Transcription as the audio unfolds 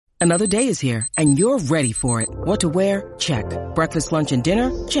Another day is here, and you're ready for it. What to wear? Check. Breakfast, lunch, and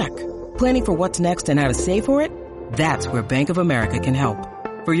dinner? Check. Planning for what's next and how to save for it? That's where Bank of America can help.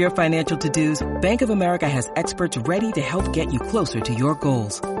 For your financial to-dos, Bank of America has experts ready to help get you closer to your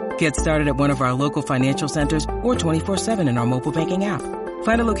goals. Get started at one of our local financial centers or 24/7 in our mobile banking app.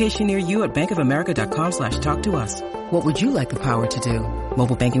 Find a location near you at bankofamerica.com/talktous. What would you like the power to do?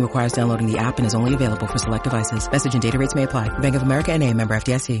 Mobile banking requires downloading the app and is only available for select devices. Message and data rates may apply. Bank of America N.A., member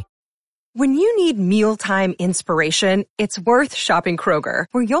FDIC. When you need mealtime inspiration, it's worth shopping Kroger,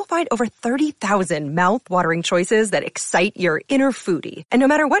 where you'll find over 30,000 mouth-watering choices that excite your inner foodie. And no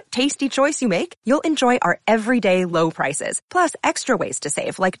matter what tasty choice you make, you'll enjoy our everyday low prices, plus extra ways to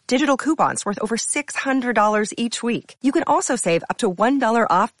save, like digital coupons worth over $600 each week. You can also save up to $1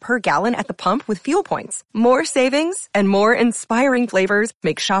 off per gallon at the pump with fuel points. More savings and more inspiring flavors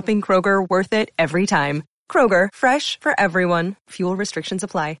make shopping Kroger worth it every time. Kroger, fresh for everyone. Fuel restrictions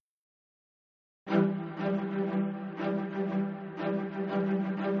apply.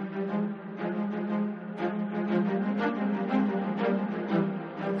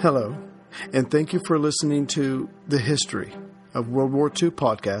 Hello, and thank you for listening to The History of World War II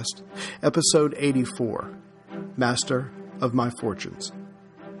podcast, episode 84, Master of My Fortunes.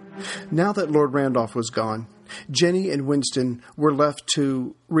 Now that Lord Randolph was gone, Jenny and Winston were left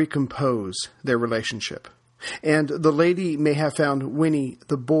to recompose their relationship. And the lady may have found Winnie,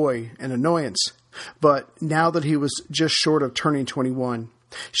 the boy, an annoyance, but now that he was just short of turning 21,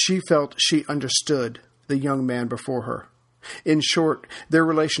 she felt she understood the young man before her. In short, their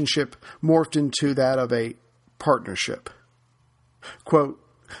relationship morphed into that of a partnership. Quote,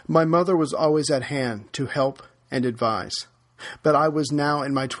 "My mother was always at hand to help and advise, but I was now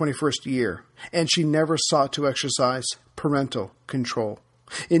in my 21st year, and she never sought to exercise parental control.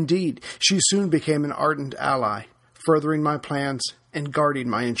 Indeed, she soon became an ardent ally, furthering my plans and guarding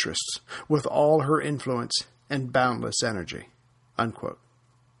my interests with all her influence and boundless energy." Unquote.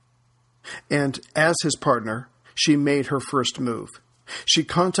 And as his partner, she made her first move. She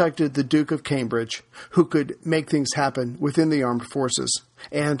contacted the Duke of Cambridge, who could make things happen within the armed forces,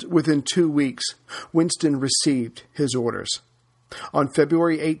 and within 2 weeks, Winston received his orders. On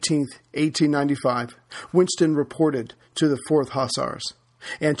February 18th, 1895, Winston reported to the 4th Hussars,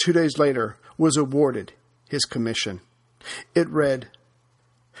 and 2 days later was awarded his commission. It read,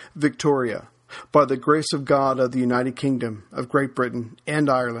 "Victoria, by the grace of God of the United Kingdom of Great Britain and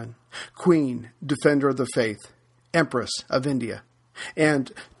Ireland, Queen, Defender of the Faith, Empress of India,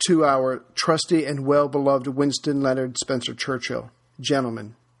 and to our trusty and well-beloved Winston Leonard Spencer Churchill,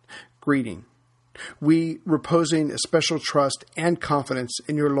 gentlemen, greeting. We, reposing especial trust and confidence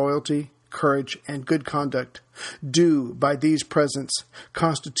in your loyalty, courage, and good conduct, do, by these presents,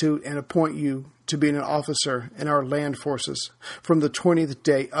 constitute and appoint you to be an officer in our land forces from the 20th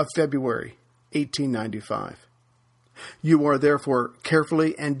day of February, 1895. You are therefore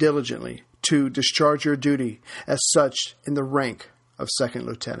carefully and diligently to discharge your duty as such in the rank of second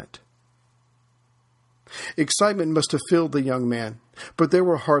lieutenant." Excitement must have filled the young man, but there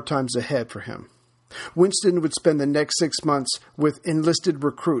were hard times ahead for him. Winston would spend the next 6 months with enlisted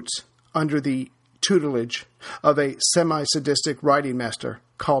recruits under the tutelage of a semi-sadistic riding master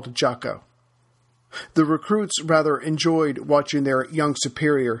called Jocko. The recruits rather enjoyed watching their young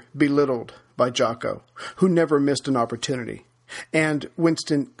superior belittled by Jocko, who never missed an opportunity, and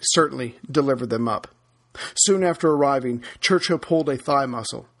Winston certainly delivered them up. Soon after arriving, Churchill pulled a thigh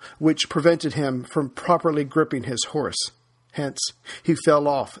muscle, which prevented him from properly gripping his horse. Hence, he fell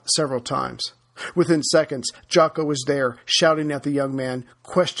off several times. Within seconds, Jocko was there, shouting at the young man,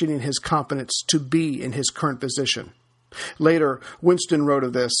 questioning his competence to be in his current position. Later, Winston wrote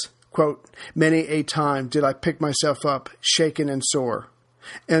of this, quote, "Many a time did I pick myself up, shaken and sore,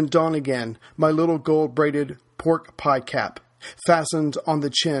 and don again my little gold-braided pork pie cap, fastened on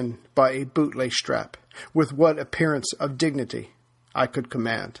the chin by a bootlace strap, with what appearance of dignity I could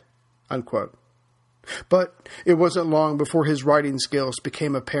command." Unquote. But it wasn't long before his writing skills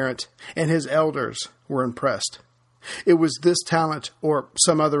became apparent, and his elders were impressed. It was this talent, or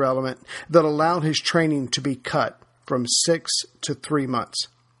some other element, that allowed his training to be cut from 6 to 3 months,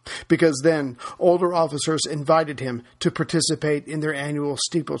 because then older officers invited him to participate in their annual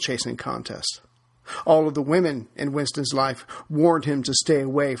steeplechasing contest. All of the women in Winston's life warned him to stay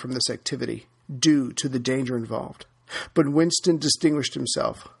away from this activity due to the danger involved, but Winston distinguished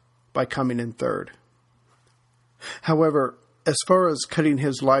himself by coming in third. However, as far as cutting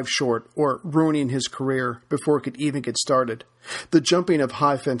his life short or ruining his career before it could even get started, the jumping of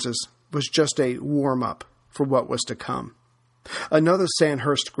high fences was just a warm-up for what was to come. Another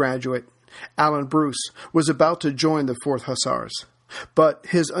Sandhurst graduate, Alan Bruce, was about to join the 4th Hussars, but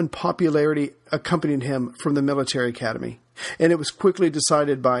his unpopularity accompanied him from the military academy, and it was quickly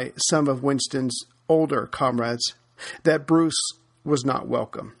decided by some of Winston's older comrades that Bruce was not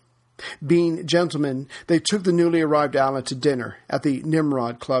welcome. Being gentlemen, they took the newly arrived Allen to dinner at the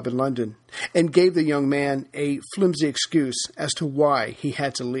Nimrod Club in London and gave the young man a flimsy excuse as to why he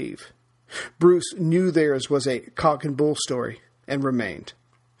had to leave. Bruce knew theirs was a cock and bull story and remained.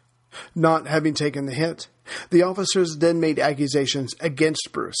 Not having taken the hint, the officers then made accusations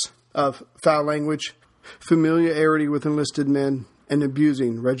against Bruce of foul language, familiarity with enlisted men, and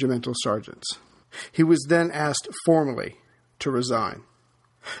abusing regimental sergeants. He was then asked formally to resign.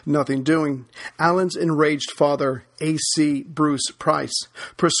 Nothing doing, Allen's enraged father, A.C. Bruce Price,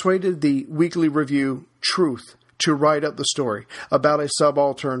 persuaded the Weekly Review Truth to write up the story about a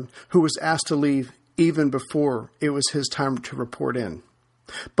subaltern who was asked to leave even before it was his time to report in.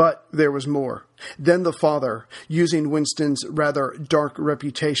 But there was more. Then the father, using Winston's rather dark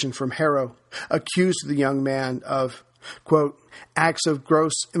reputation from Harrow, accused the young man of, quote, acts of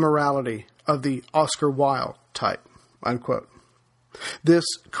gross immorality of the Oscar Wilde type, unquote. This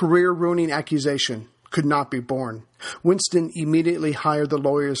career-ruining accusation could not be borne. Winston immediately hired the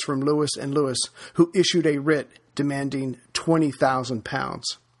lawyers from Lewis and Lewis, who issued a writ demanding £20,000.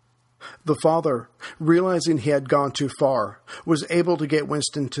 The father, realizing he had gone too far, was able to get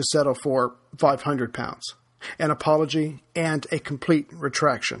Winston to settle for £500, an apology, and a complete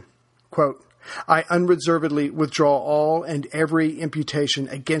retraction. Quote, I unreservedly withdraw all and every imputation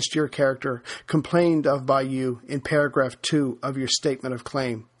against your character complained of by you in paragraph 2 of your statement of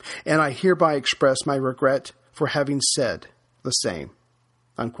claim, and I hereby express my regret for having said the same.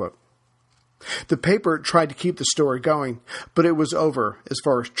 Unquote. The paper tried to keep the story going, but it was over as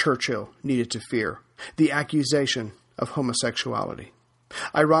far as Churchill needed to fear, the accusation of homosexuality.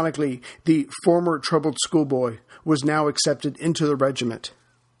 Ironically, the former troubled schoolboy was now accepted into the regiment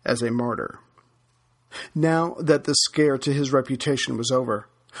as a martyr. Now that the scare to his reputation was over,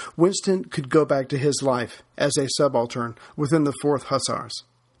 Winston could go back to his life as a subaltern within the 4th Hussars,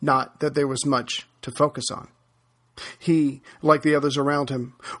 not that there was much to focus on. He, like the others around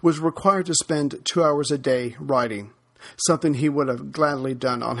him, was required to spend 2 hours a day riding, something he would have gladly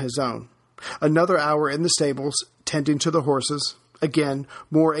done on his own. Another hour in the stables, tending to the horses, again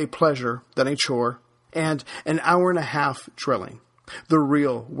more a pleasure than a chore, and an hour and a half drilling, the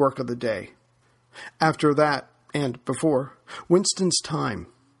real work of the day. After that, and before, Winston's time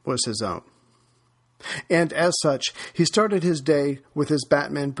was his own. And as such, he started his day with his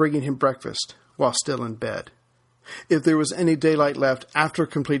batman bringing him breakfast while still in bed. If there was any daylight left after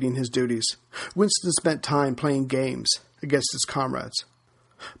completing his duties, Winston spent time playing games against his comrades.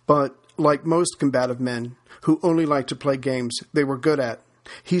 But, like most combative men who only liked to play games they were good at,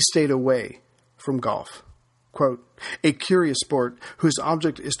 he stayed away from golf. Quote, a curious sport whose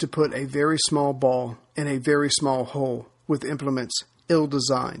object is to put a very small ball in a very small hole with implements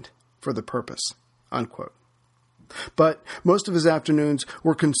ill-designed for the purpose. Unquote. But most of his afternoons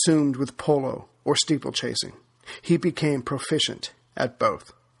were consumed with polo or steeplechasing. He became proficient at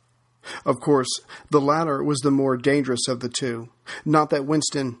both. Of course, the latter was the more dangerous of the two, not that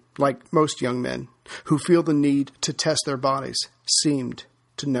Winston, like most young men, who feel the need to test their bodies, seemed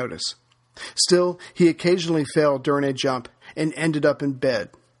to notice. Still, he occasionally failed during a jump and ended up in bed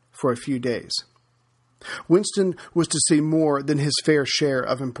for a few days. Winston was to see more than his fair share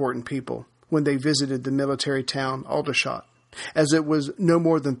of important people when they visited the military town Aldershot, as it was no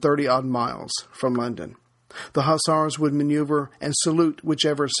more than 30-odd miles from London. The Hussars would maneuver and salute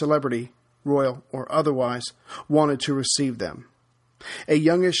whichever celebrity, royal or otherwise, wanted to receive them. A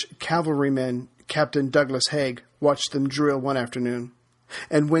youngish cavalryman, Captain Douglas Haig, watched them drill one afternoon,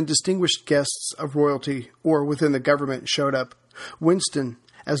 and when distinguished guests of royalty or within the government showed up, Winston,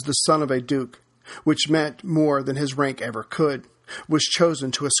 as the son of a duke, which meant more than his rank ever could, was chosen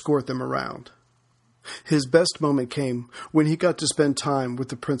to escort them around. His best moment came when he got to spend time with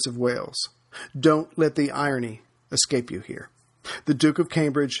the Prince of Wales. Don't let the irony escape you here. The Duke of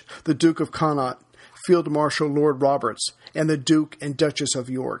Cambridge, the Duke of Connaught, Field Marshal Lord Roberts, and the Duke and Duchess of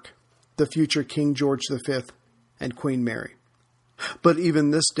York, the future King George V, and Queen Mary. But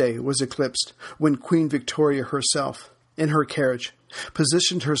even this day was eclipsed when Queen Victoria herself, in her carriage,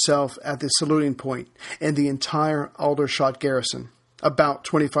 positioned herself at the saluting point, and the entire Aldershot garrison, about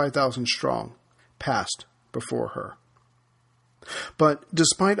 25,000 strong, passed before her. But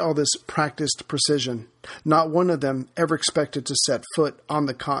despite all this practiced precision, not one of them ever expected to set foot on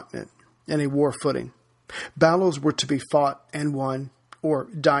the continent in a war footing. Battles were to be fought and won, or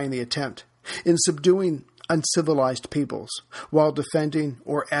die in the attempt, in subduing uncivilized peoples, while defending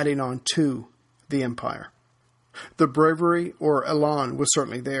or adding on to the empire. The bravery or elan was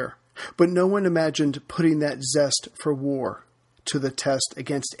certainly there, but no one imagined putting that zest for war to the test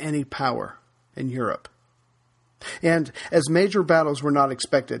against any power in Europe. And as major battles were not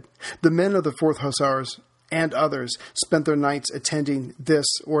expected, the men of the 4th Hussars and others spent their nights attending this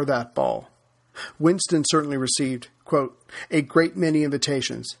or that ball. Winston certainly received, quote, a great many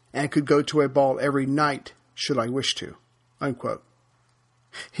invitations and could go to a ball every night should I wish to, unquote.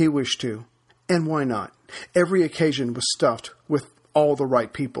 He wished to, and why not? Every occasion was stuffed with all the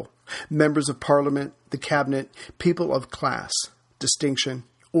right people, members of Parliament, the cabinet, people of class, distinction,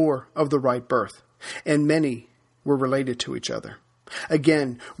 or of the right birth, and many were related to each other.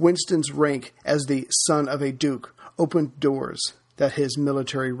 Again, Winston's rank as the son of a duke opened doors that his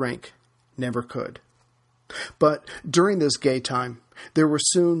military rank never could. But during this gay time, there were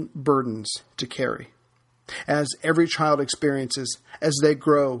soon burdens to carry. As every child experiences, as they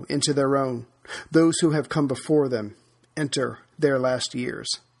grow into their own, those who have come before them enter their last years.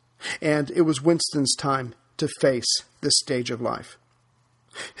 And it was Winston's time to face this stage of life.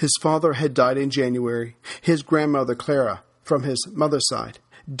 His father had died in January. His grandmother, Clara, from his mother's side,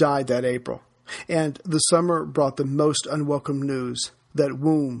 died that April. And the summer brought the most unwelcome news that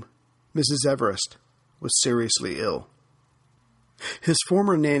Womb, Mrs. Everest, was seriously ill. His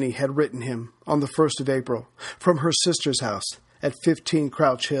former nanny had written him on the 1st of April from her sister's house at 15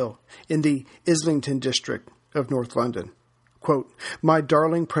 Crouch Hill in the Islington district of North London. Quote, my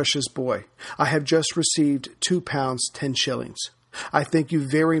darling precious boy, I have just received £2 10 shillings. I thank you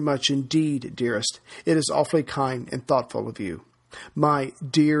very much indeed, dearest. It is awfully kind and thoughtful of you. My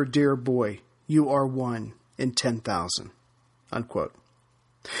dear, dear boy, you are 1 in 10,000. Unquote.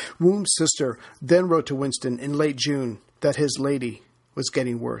 Womb's sister then wrote to Winston in late June that his lady was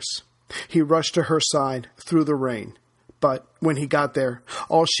getting worse. He rushed to her side through the rain, but when he got there,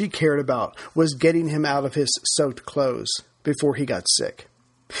 all she cared about was getting him out of his soaked clothes before he got sick.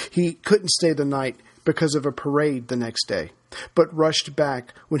 He couldn't stay the night because of a parade the next day, but rushed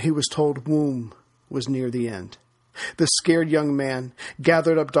back when he was told Womb was near the end. The scared young man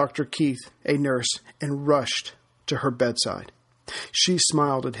gathered up Dr. Keith, a nurse, and rushed to her bedside. She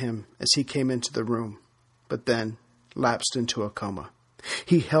smiled at him as he came into the room, but then lapsed into a coma.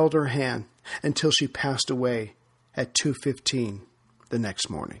 He held her hand until she passed away at 2:15 the next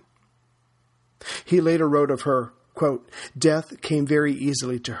morning. He later wrote of her, quote, death came very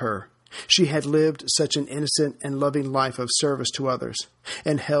easily to her. She had lived such an innocent and loving life of service to others,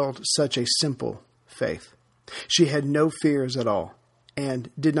 and held such a simple faith. She had no fears at all, and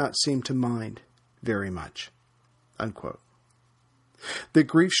did not seem to mind very much. Unquote. The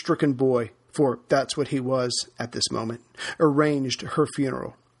grief-stricken boy, for that's what he was at this moment, arranged her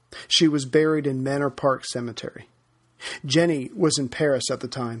funeral. She was buried in Manor Park Cemetery. Jenny was in Paris at the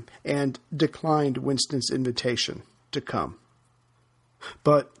time and declined Winston's invitation to come.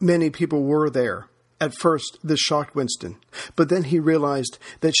 But many people were there. At first, this shocked Winston, but then he realized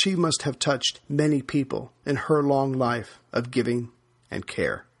that she must have touched many people in her long life of giving and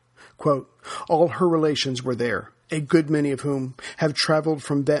care. Quote, all her relations were there, a good many of whom have traveled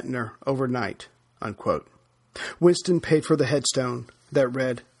from Ventnor overnight, unquote. Winston paid for the headstone that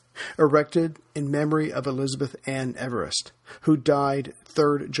read, erected in memory of Elizabeth Ann Everest, who died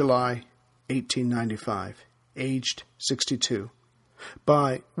 3rd July, 1895, aged 62,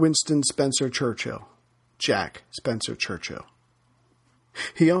 by Winston Spencer Churchill, Jack Spencer Churchill.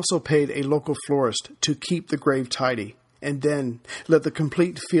 He also paid a local florist to keep the grave tidy and then let the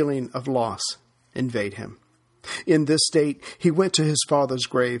complete feeling of loss invade him. In this state, he went to his father's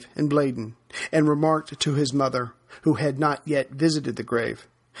grave in Blaydon and remarked to his mother, who had not yet visited the grave,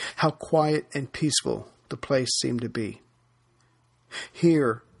 how quiet and peaceful the place seemed to be.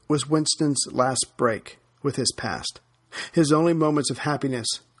 Here was Winston's last break with his past. His only moments of happiness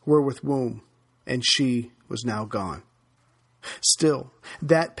were with Womb, and she was now gone. Still,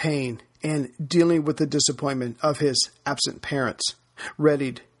 that pain and dealing with the disappointment of his absent parents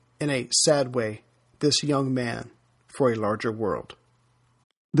readied, in a sad way, this young man for a larger world.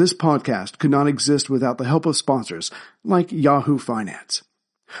 This podcast could not exist without the help of sponsors like Yahoo Finance.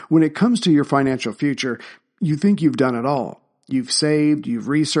 When it comes to your financial future, you think you've done it all. You've saved, you've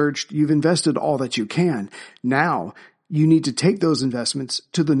researched, you've invested all that you can. Now, you need to take those investments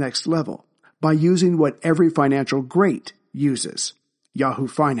to the next level by using what every financial great uses, Yahoo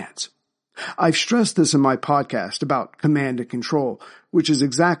Finance. I've stressed this in my podcast about command and control, which is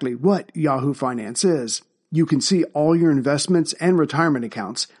exactly what Yahoo Finance is. You can see all your investments and retirement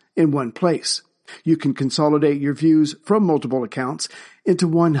accounts in one place. You can consolidate your views from multiple accounts into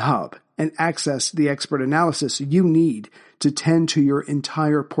one hub and access the expert analysis you need to tend to your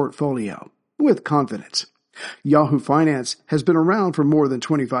entire portfolio with confidence. Yahoo Finance has been around for more than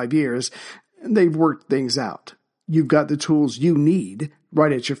 25 years, and they've worked things out. You've got the tools you need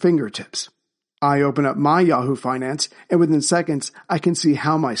right at your fingertips. I open up my Yahoo Finance, and within seconds, I can see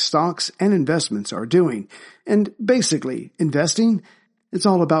how my stocks and investments are doing. And basically, investing, it's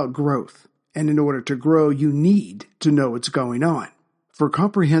all about growth. And in order to grow, you need to know what's going on. For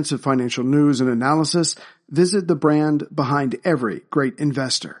comprehensive financial news and analysis, visit the brand behind every great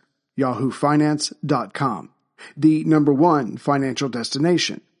investor, yahoofinance.com. The #1 financial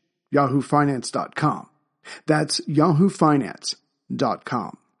destination, yahoofinance.com. That's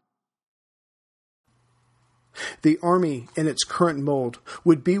yahoofinance.com. The Army in its current mold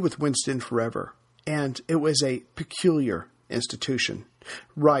would be with Winston forever, and it was a peculiar institution,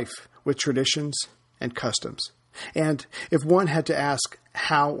 rife with traditions and customs. And if one had to ask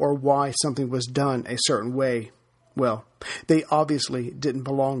how or why something was done a certain way, well, they obviously didn't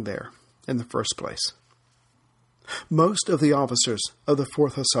belong there in the first place. Most of the officers of the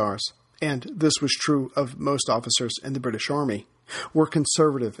 4th Hussars, and this was true of most officers in the British Army, were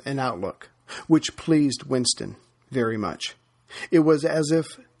conservative in outlook, which pleased Winston very much. It was as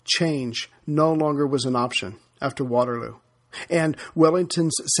if change no longer was an option after Waterloo, and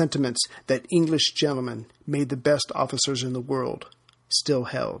Wellington's sentiments that English gentlemen made the best officers in the world still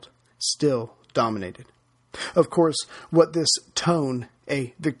held, still dominated. Of course, what this tone,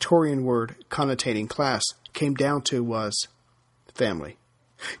 a Victorian word connotating class, came down to was family.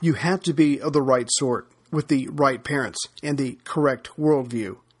 You had to be of the right sort, with the right parents and the correct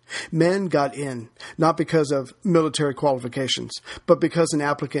worldview. Men got in, not because of military qualifications, but because an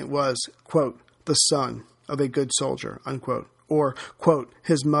applicant was, quote, the son of a good soldier, unquote, or, quote,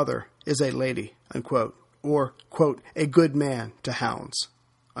 his mother is a lady, unquote, or, quote, a good man to hounds,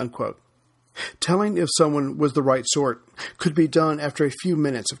 unquote. Telling if someone was the right sort could be done after a few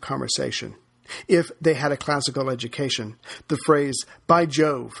minutes of conversation. If they had a classical education, the phrase, by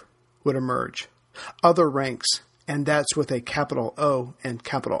Jove, would emerge. Other ranks, and that's with a capital O and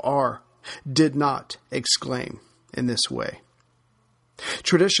capital R, did not exclaim in this way.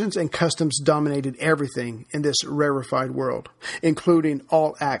 Traditions and customs dominated everything in this rarefied world, including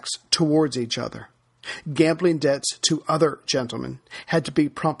all acts towards each other. Gambling debts to other gentlemen had to be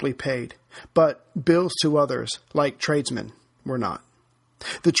promptly paid, but bills to others, like tradesmen, were not.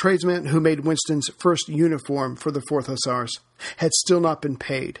 The tradesman who made Winston's first uniform for the 4th Hussars had still not been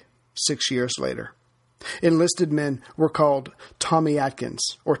paid 6 years later. Enlisted men were called Tommy Atkins,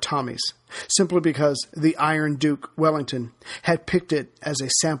 or Tommies, simply because the Iron Duke Wellington had picked it as a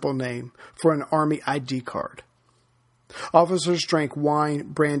sample name for an Army ID card. Officers drank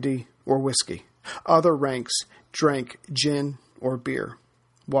wine, brandy, or whiskey. Other ranks drank gin or beer.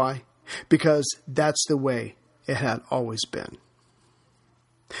 Why? Because that's the way it had always been.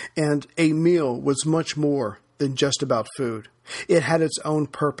 And a meal was much more than just about food. It had its own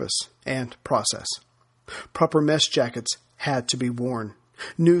purpose and process. Proper mess jackets had to be worn.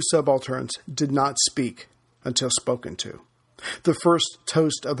 New subalterns did not speak until spoken to. The first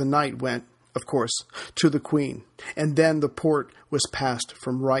toast of the night went, of course, to the Queen, and then the port was passed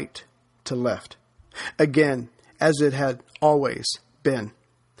from right to left. Again, as it had always been.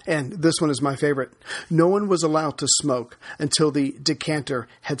 And this one is my favorite. No one was allowed to smoke until the decanter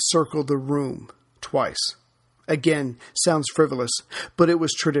had circled the room twice. Again, sounds frivolous, but it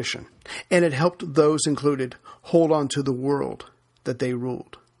was tradition, and it helped those included hold on to the world that they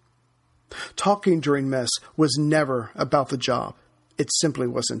ruled. Talking during mess was never about the job. It simply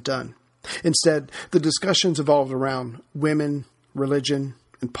wasn't done. Instead, the discussions evolved around women, religion,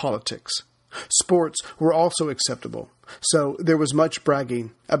 and politics. Sports were also acceptable, so there was much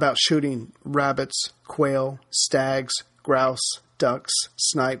bragging about shooting rabbits, quail, stags, grouse, ducks,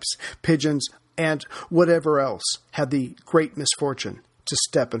 snipes, pigeons, and whatever else had the great misfortune to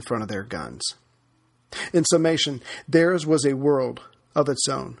step in front of their guns. In summation, theirs was a world of its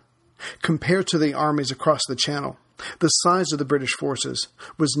own. Compared to the armies across the Channel, the size of the British forces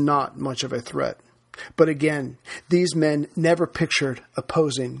was not much of a threat. But again, these men never pictured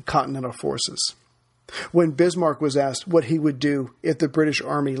opposing continental forces. When Bismarck was asked what he would do if the British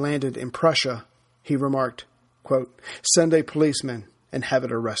Army landed in Prussia, he remarked, quote, "Send a policeman and have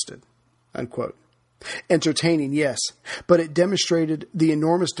it arrested," unquote. Entertaining, yes, but it demonstrated the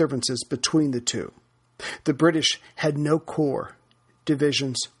enormous differences between the two. The British had no corps,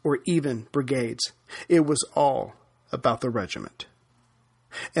 divisions, or even brigades. It was all about the regiment.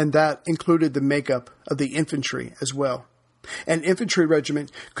 And that included the makeup of the infantry as well. An infantry regiment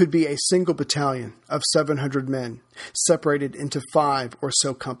could be a single battalion of 700 men, separated into 5 or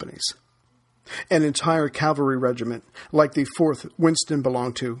so companies. An entire cavalry regiment, like the 4th Winston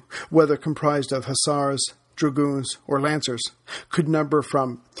belonged to, whether comprised of hussars, dragoons, or lancers, could number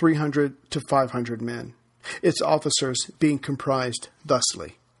from 300 to 500 men, its officers being comprised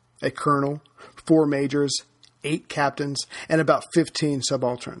thusly: a colonel, 4 majors, 8 captains, and about 15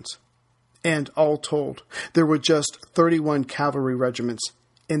 subalterns. And all told, there were just 31 cavalry regiments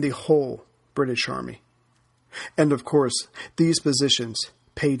in the whole British Army. And of course, these positions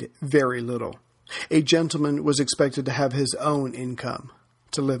paid very little. A gentleman was expected to have his own income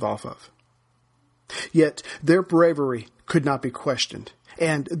to live off of. Yet their bravery could not be questioned,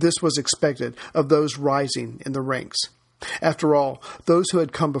 and this was expected of those rising in the ranks. After all, those who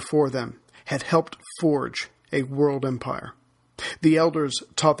had come before them had helped forge a world empire. The elders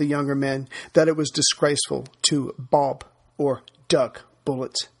taught the younger men that it was disgraceful to bob or duck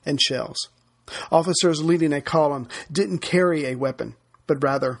bullets and shells. Officers leading a column didn't carry a weapon, but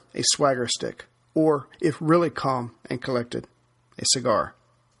rather a swagger stick, or, if really calm and collected, a cigar.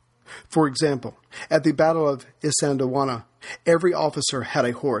 For example, at the Battle of Isandlwana, every officer had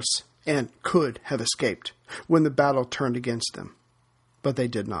a horse and could have escaped when the battle turned against them. But they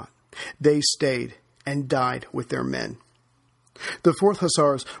did not. They stayed and died with their men. The 4th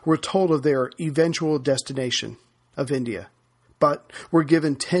Hussars were told of their eventual destination of India, but were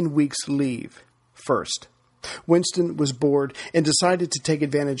given 10 weeks' leave first. Winston was bored and decided to take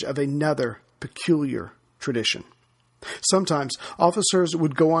advantage of another peculiar tradition. Sometimes officers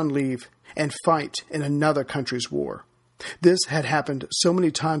would go on leave and fight in another country's war. This had happened so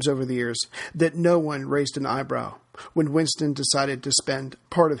many times over the years that no one raised an eyebrow when Winston decided to spend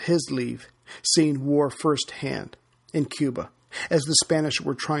part of his leave seeing war firsthand in Cuba, as the Spanish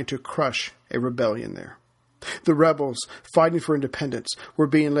were trying to crush a rebellion there. The rebels fighting for independence were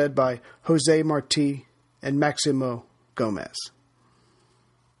being led by José Martí and Máximo Gómez.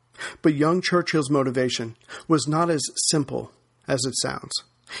 But young Churchill's motivation was not as simple as it sounds.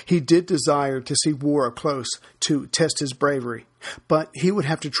 He did desire to see war up close to test his bravery, but he would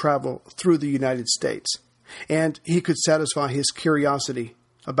have to travel through the United States, and he could satisfy his curiosity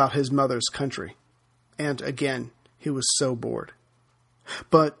about his mother's country. And again, he was so bored.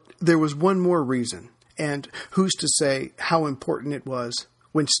 But there was one more reason, and who's to say how important it was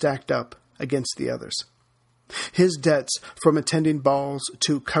when stacked up against the others? His debts from attending balls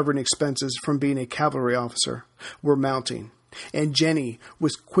to covering expenses from being a cavalry officer were mounting, and Jenny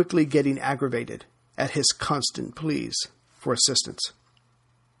was quickly getting aggravated at his constant pleas for assistance.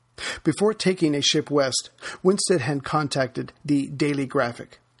 Before taking a ship west, Winstead had contacted the Daily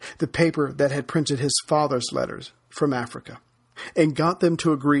Graphic, the paper that had printed his father's letters from Africa, and got them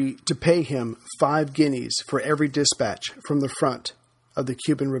to agree to pay him 5 guineas for every dispatch from the front of the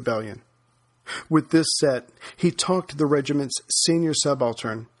Cuban rebellion. With this set, he talked the regiment's senior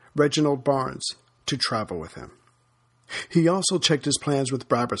subaltern, Reginald Barnes, to travel with him. He also checked his plans with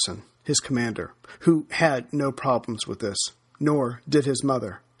Brabazon, his commander, who had no problems with this, nor did his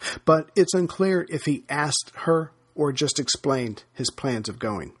mother. But it's unclear if he asked her or just explained his plans of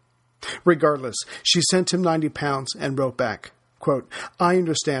going. Regardless, she sent him £90 and wrote back, quote, "I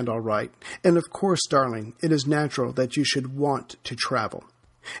understand all right, and of course, darling, it is natural that you should want to travel.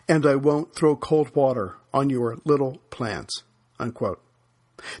 And I won't throw cold water on your little plans," unquote.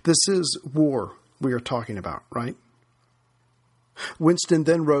 This is war we are talking about, right? Winston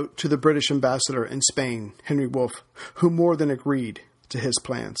then wrote to the British ambassador in Spain, Henry Wolfe, who more than agreed to his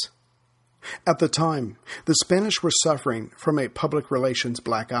plans. At the time, the Spanish were suffering from a public relations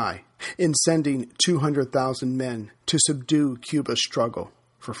black eye in sending 200,000 men to subdue Cuba's struggle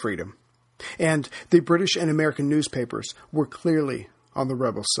for freedom. And the British and American newspapers were clearly on the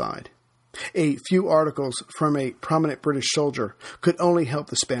rebel side. A few articles from a prominent British soldier could only help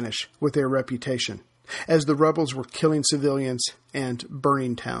the Spanish with their reputation, as the rebels were killing civilians and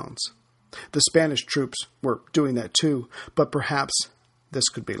burning towns. The Spanish troops were doing that too, but perhaps this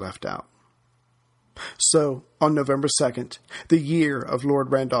could be left out. So, on November 2nd, the year of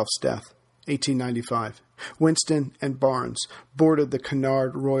Lord Randolph's death, 1895, Winston and Barnes boarded the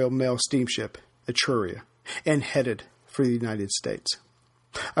Cunard Royal Mail steamship, Etruria, and headed for the United States.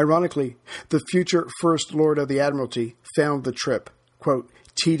 Ironically, the future First Lord of the Admiralty found the trip, quote,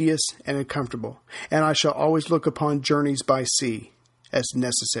 "tedious and uncomfortable, and I shall always look upon journeys by sea as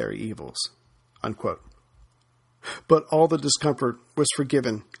necessary evils," unquote. But all the discomfort was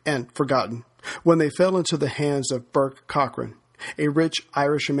forgiven and forgotten when they fell into the hands of Burke Cochran, a rich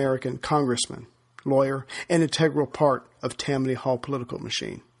Irish-American congressman, lawyer, and integral part of Tammany Hall political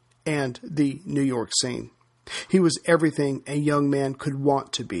machine, and the New York scene. He was everything a young man could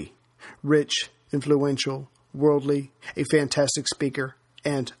want to be: rich, influential, worldly, a fantastic speaker,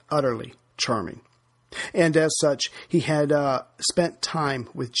 and utterly charming. And as such, he had spent time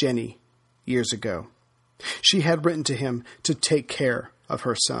with Jenny years ago. She had written to him to take care of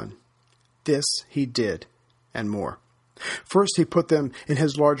her son. This he did, and more. First, he put them in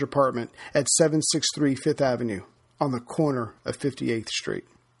his large apartment at 763 Fifth Avenue on the corner of 58th Street.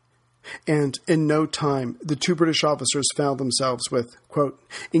 And in no time, the two British officers found themselves with, quote,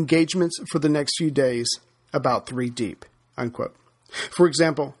 engagements for the next few days, about 3 deep, unquote. For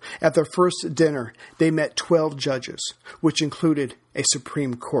example, at their first dinner, they met 12 judges, which included a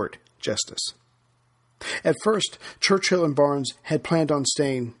Supreme Court justice. At first, Churchill and Barnes had planned on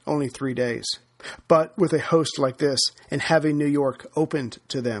staying only 3 days. But with a host like this and having New York opened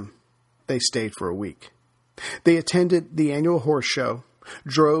to them, they stayed for a week. They attended the annual horse show,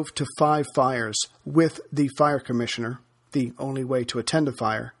 drove to 5 fires with the fire commissioner, the only way to attend a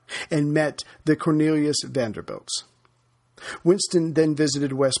fire, and met the Cornelius Vanderbilts. Winston then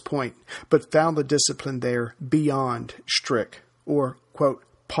visited West Point, but found the discipline there beyond strict or, quote,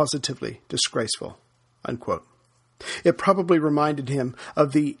 positively disgraceful, unquote. It probably reminded him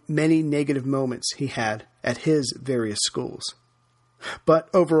of the many negative moments he had at his various schools. But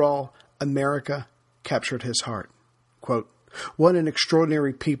overall, America captured his heart. Quote, what an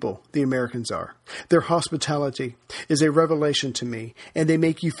extraordinary people the Americans are. Their hospitality is a revelation to me, and they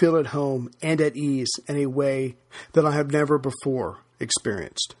make you feel at home and at ease in a way that I have never before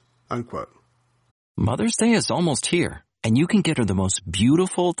experienced, unquote. Mother's Day is almost here, and you can get her the most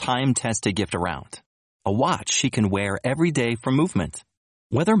beautiful time-tested gift around. A watch she can wear every day from Movement.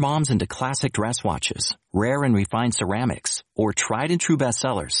 Whether mom's into classic dress watches, rare and refined ceramics, or tried and true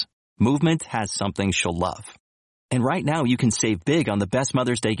bestsellers, Movement has something she'll love. And right now you can save big on the best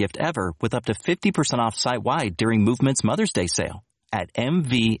Mother's Day gift ever with up to 50% off site-wide during Movement's Mother's Day sale at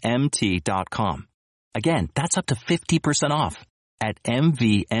MVMT.com. Again, that's up to 50% off at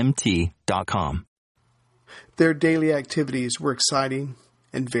MVMT.com. Their daily activities were exciting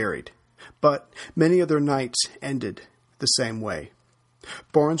and varied. But many of their nights ended the same way.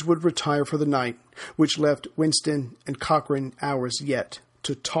 Barnes would retire for the night, which left Winston and Cochrane hours yet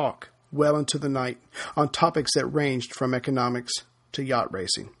to talk well into the night on topics that ranged from economics to yacht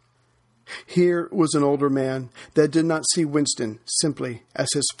racing. Here was an older man that did not see Winston simply as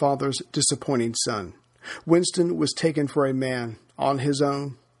his father's disappointing son. Winston was taken for a man on his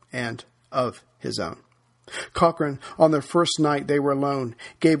own and of his own. Cochrane, on their first night they were alone,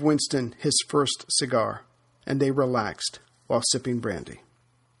 gave Winston his first cigar, and they relaxed while sipping brandy.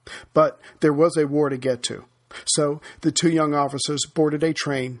 But there was a war to get to, so the two young officers boarded a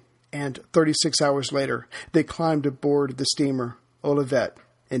train, and 36 hours later they climbed aboard the steamer Olivet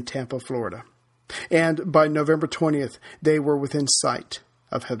in Tampa, Florida. And by November 20th, they were within sight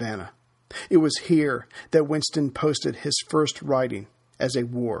of Havana. It was here that Winston posted his first writing as a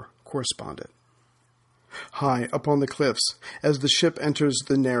war correspondent. High up on the cliffs, as the ship enters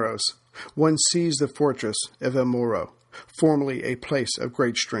the Narrows, one sees the fortress of El Morro, formerly a place of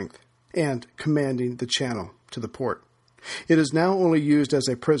great strength, and commanding the channel to the port. It is now only used as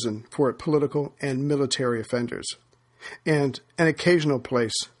a prison for political and military offenders, and an occasional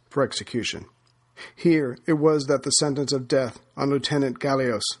place for execution. Here it was that the sentence of death on Lieutenant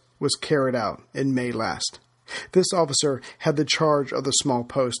Gallegos was carried out in May last. This officer had the charge of the small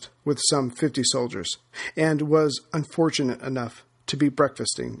post with some 50 soldiers, and was unfortunate enough to be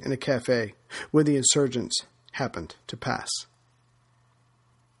breakfasting in a cafe when the insurgents happened to pass.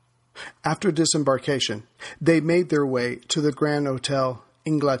 After disembarkation, they made their way to the Grand Hotel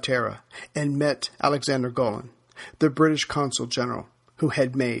Inglaterra and met Alexander Golan, the British Consul General, who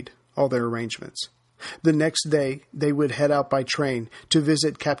had made all their arrangements. The next day, they would head out by train to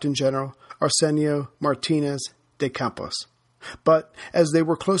visit Captain General Arsenio Martinez de Campos. But as they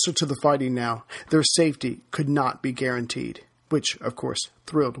were closer to the fighting now, their safety could not be guaranteed, which, of course,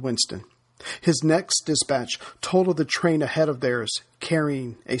 thrilled Winston. His next dispatch told of the train ahead of theirs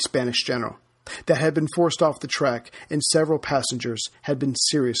carrying a Spanish general that had been forced off the track and several passengers had been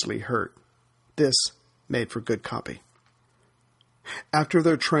seriously hurt. This made for good copy. After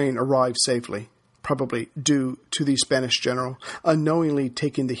their train arrived safely, probably due to the Spanish general unknowingly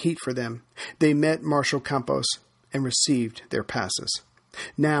taking the heat for them, they met Marshal Campos and received their passes.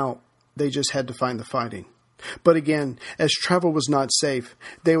 Now, they just had to find the fighting. But again, as travel was not safe,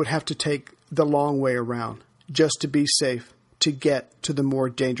 they would have to take the long way around, just to be safe to get to the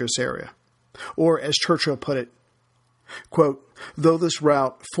more dangerous area. Or, as Churchill put it, quote, though this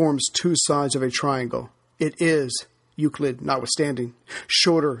route forms two sides of a triangle, it is, Euclid notwithstanding,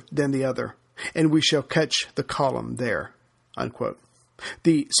 shorter than the other, and we shall catch the column there, unquote.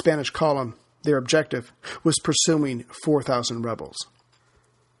 The Spanish column, their objective, was pursuing 4,000 rebels.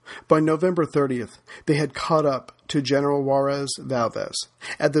 By November 30th, they had caught up to General Juarez Valdez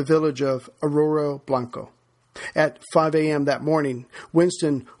at the village of Arroyo Blanco. At 5 a.m. that morning,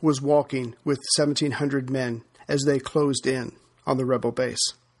 Winston was walking with 1,700 men as they closed in on the rebel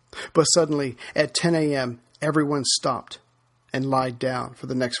base. But suddenly, at 10 a.m., everyone stopped and lied down for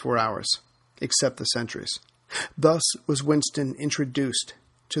the next 4 hours, except the sentries. Thus was Winston introduced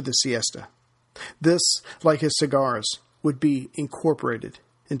to the siesta. This, like his cigars, would be incorporated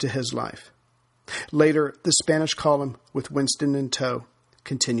into his life. Later, the Spanish column, with Winston in tow,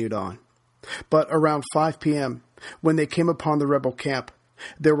 continued on. But around 5 p.m., when they came upon the rebel camp,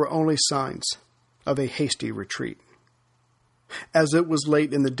 there were only signs of a hasty retreat. As it was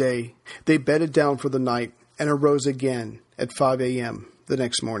late in the day, they bedded down for the night and arose again at 5 a.m. the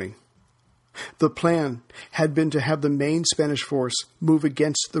next morning. The plan had been to have the main Spanish force move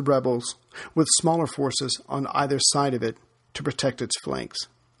against the rebels, with smaller forces on either side of it to protect its flanks.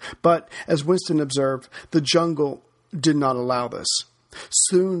 But, as Winston observed, the jungle did not allow this.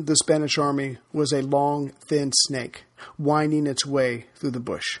 Soon the Spanish army was a long, thin snake, winding its way through the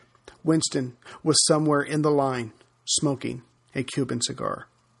bush. Winston was somewhere in the line, smoking a Cuban cigar.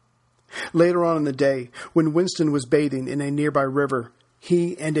 Later on in the day, when Winston was bathing in a nearby river,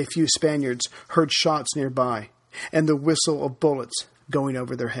 he and a few Spaniards heard shots nearby, and the whistle of bullets going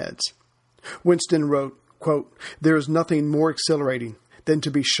over their heads. Winston wrote, quote, "There is nothing more exhilarating than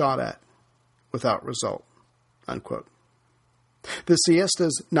to be shot at without result," unquote. The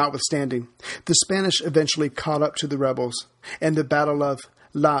siestas notwithstanding, the Spanish eventually caught up to the rebels, and the Battle of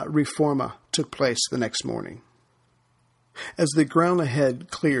La Reforma took place the next morning. As the ground ahead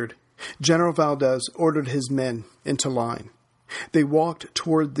cleared, General Valdez ordered his men into line. They walked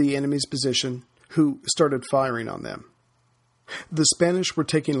toward the enemy's position, who started firing on them. The Spanish were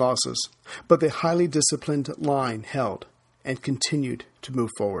taking losses, but the highly disciplined line held and continued to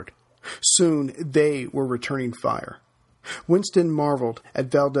move forward. Soon they were returning fire. Winston marveled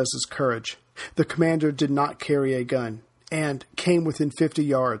at Valdez's courage. The commander did not carry a gun and came within 50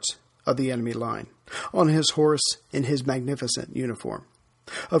 yards of the enemy line, on his horse in his magnificent uniform.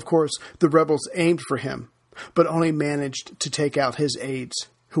 Of course, the rebels aimed for him, but only managed to take out his aides,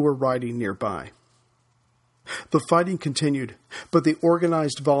 who were riding nearby. The fighting continued, but the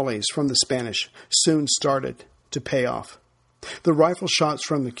organized volleys from the Spanish soon started to pay off. The rifle shots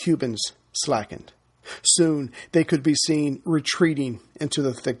from the Cubans slackened. Soon they could be seen retreating into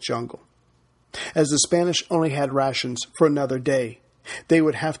the thick jungle. As the Spanish only had rations for another day, they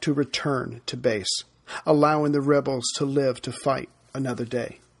would have to return to base, allowing the rebels to live to fight another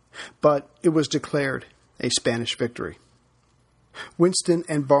day. But it was declared a Spanish victory. Winston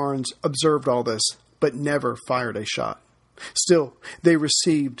and Barnes observed all this, but never fired a shot. Still, they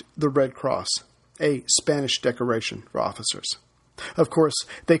received the Red Cross, a Spanish decoration for officers. Of course,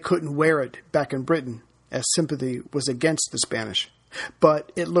 they couldn't wear it back in Britain, as sympathy was against the Spanish,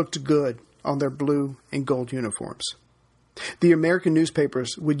 but it looked good on their blue and gold uniforms. The American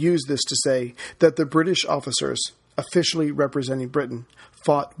newspapers would use this to say that the British officers, officially representing Britain,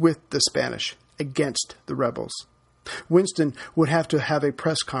 fought with the Spanish against the rebels. Winston would have to have a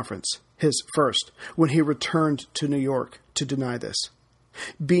press conference, his first, when he returned to New York to deny this.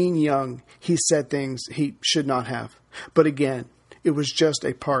 Being young, he said things he should not have, but again, it was just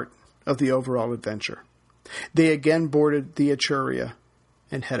a part of the overall adventure. They again boarded the Etruria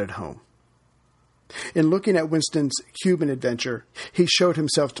and headed home. In looking at Winston's Cuban adventure, he showed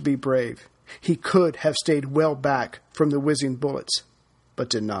himself to be brave. He could have stayed well back from the whizzing bullets, but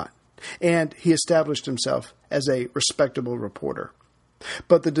did not. And he established himself as a respectable reporter.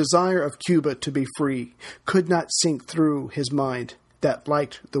 But the desire of Cuba to be free could not sink through his mind that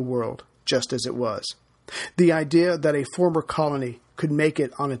liked the world just as it was. The idea that a former colony could make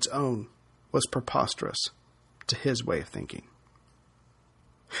it on its own was preposterous to his way of thinking.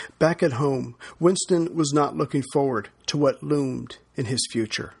 Back at home, Winston was not looking forward to what loomed in his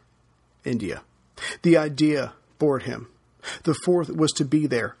future. India. The idea bored him. The Fourth was to be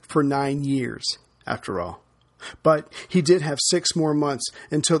there for 9 years, after all. But he did have 6 more months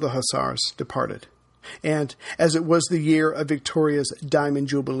until the Hussars departed. And as it was the year of Victoria's Diamond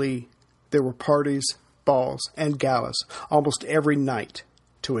Jubilee, there were parties, balls, and galas almost every night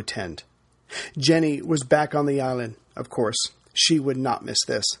to attend. Jenny was back on the island, of course. She would not miss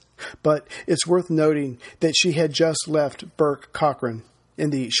this. But it's worth noting that she had just left Burke Cochran in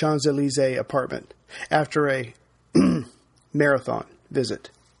the Champs-Élysées apartment after a marathon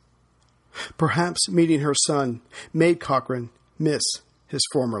visit. Perhaps meeting her son made Cochran miss his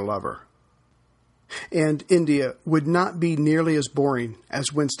former lover. And India would not be nearly as boring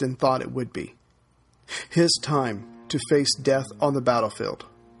as Winston thought it would be. His time to face death on the battlefield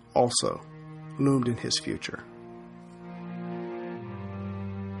also loomed in his future.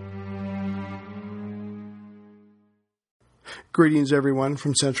 Greetings, everyone,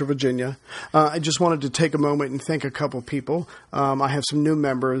 from Central Virginia. I just wanted to take a moment and thank a couple people. I have some new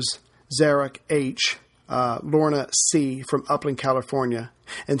members, Zarek H., Lorna C. from Upland, California,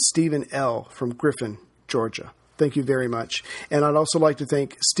 and Stephen L. from Griffin, Georgia. Thank you very much. And I'd also like to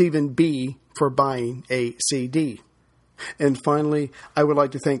thank Stephen B. for buying a CD. And finally, I would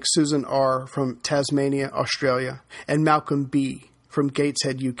like to thank Susan R. from Tasmania, Australia, and Malcolm B. from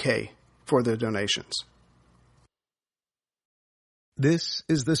Gateshead, UK, for their donations. This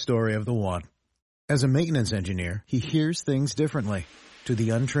is the story of the one. As a maintenance engineer, he hears things differently. To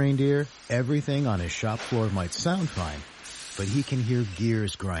the untrained ear, everything on his shop floor might sound fine, but he can hear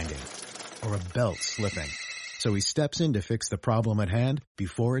gears grinding or a belt slipping. So he steps in to fix the problem at hand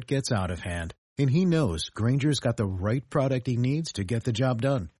before it gets out of hand. And he knows Grainger's got the right product he needs to get the job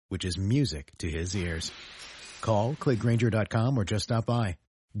done, which is music to his ears. Call, click Grainger.com, or just stop by.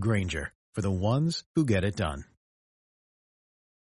 Grainger, for the ones who get it done.